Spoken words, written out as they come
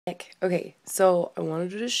Okay, so I wanted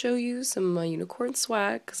to show you some of my unicorn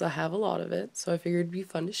swag because I have a lot of it, so I figured it'd be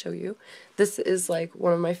fun to show you. This is like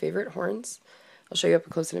one of my favorite horns. I'll show you up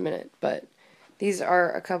close in a minute, but these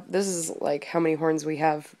are a couple. This is like how many horns we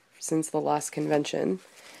have since the last convention.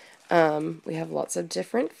 We have lots of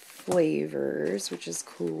different flavors, which is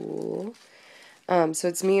cool. So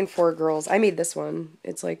it's me and 4 girls. I made this one.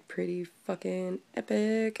 It's like pretty fucking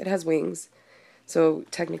epic. It has wings. So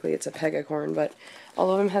technically it's a pegacorn, but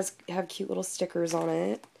all of them have cute little stickers on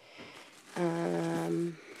it.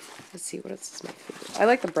 Let's see, what else is my favorite? I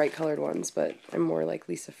like the bright colored ones, but I'm more like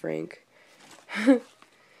Lisa Frank.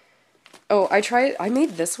 Oh, I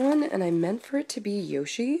made this one, and I meant for it to be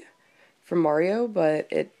Yoshi from Mario, but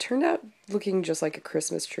it turned out looking just like a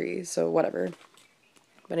Christmas tree, so whatever.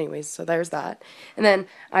 But anyways, so there's that. And then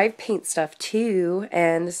I paint stuff too,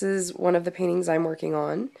 and this is one of the paintings I'm working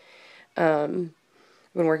on.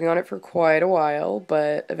 I've been working on it for quite a while,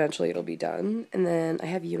 but eventually it'll be done. And then I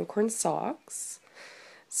have unicorn socks.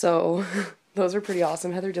 So those are pretty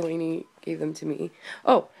awesome. Heather Delaney gave them to me.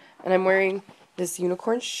 Oh, and I'm wearing this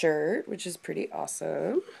unicorn shirt, which is pretty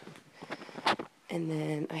awesome. And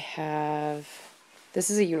then I have, this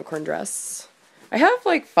is a unicorn dress. I have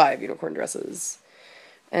like 5 unicorn dresses,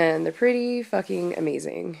 and they're pretty fucking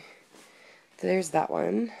amazing. There's that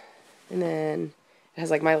one. And then it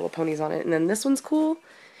has like My Little Ponies on it. And then this one's cool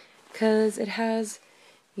because it has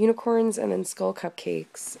unicorns and then skull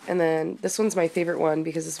cupcakes. And then this one's my favorite one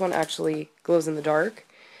because this one actually glows in the dark.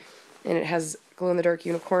 And it has glow-in-the-dark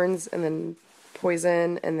unicorns and then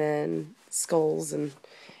poison and then skulls and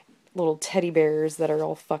little teddy bears that are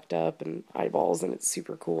all fucked up and eyeballs, and it's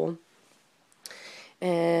super cool.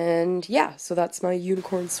 And yeah, so that's my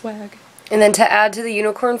unicorn swag. And then to add to the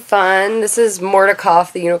unicorn fun, this is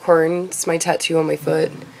Mordekov the unicorn. It's my tattoo on my foot.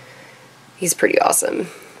 He's pretty awesome.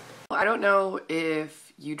 I don't know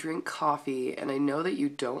if you drink coffee, and I know that you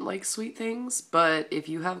don't like sweet things, but if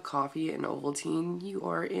you have coffee and Ovaltine, you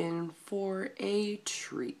are in for a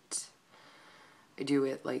treat. I do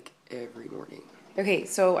it like every morning. Okay,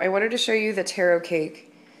 so I wanted to show you the taro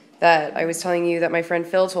cake that I was telling you that my friend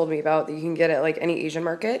Phil told me about, that you can get at like any Asian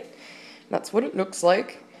market. That's what it looks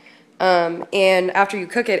like. And after you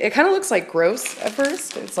cook it, it kind of looks like gross at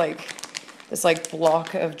first. It's like this like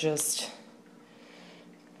block of just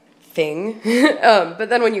thing. But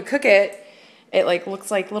then when you cook it, it like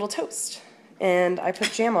looks like little toast. And I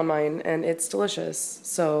put jam on mine, and it's delicious.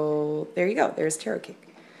 So there you go. There's taro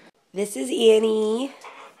cake. This is Annie.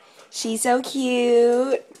 She's so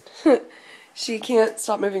cute. She can't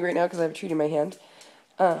stop moving right now because I have a treat in my hand.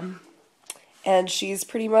 And she's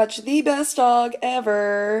pretty much the best dog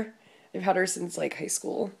ever. I've had her since like high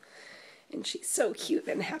school. And she's so cute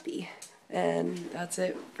and happy. And that's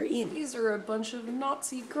it for Ian. These are a bunch of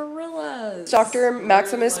Nazi gorillas. Dr.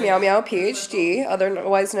 Maximus Meow Meow, PhD,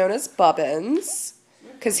 otherwise known as Bobbins.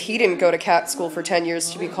 Because he didn't go to cat school for 10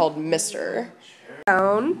 years to be called Mr.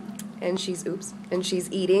 And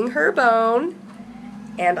she's eating her bone.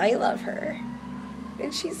 And I love her.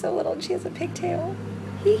 And she's so little, and she has a pigtail.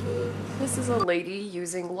 This is a lady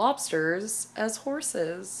using lobsters as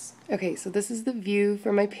horses. Okay, so this is the view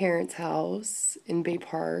from my parents' house in Bay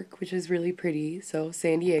Park, which is really pretty. So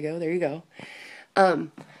San Diego, there you go. I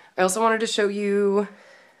also wanted to show you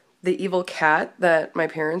the evil cat that my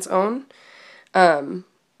parents own.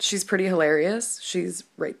 She's pretty hilarious. She's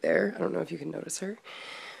right there. I don't know if you can notice her,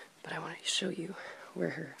 but I wanted to show you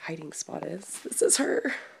where her hiding spot is. This is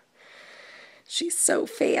her. She's so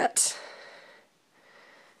fat.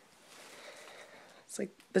 It's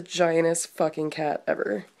like the giantest fucking cat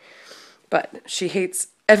ever. But she hates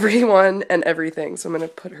everyone and everything, so I'm gonna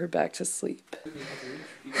put her back to sleep.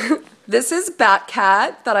 This is Bat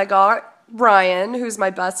Cat that I got Ryan, who's my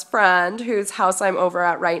best friend, whose house I'm over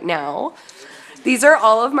at right now. These are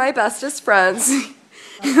all of my bestest friends.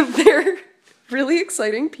 They're really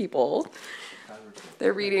exciting people.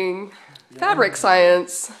 They're reading fabric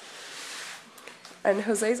science. And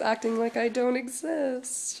Jose's acting like I don't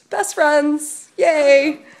exist. Best friends!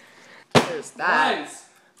 Yay! There's that. Nice.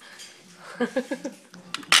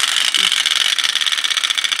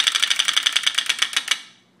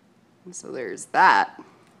 So there's that.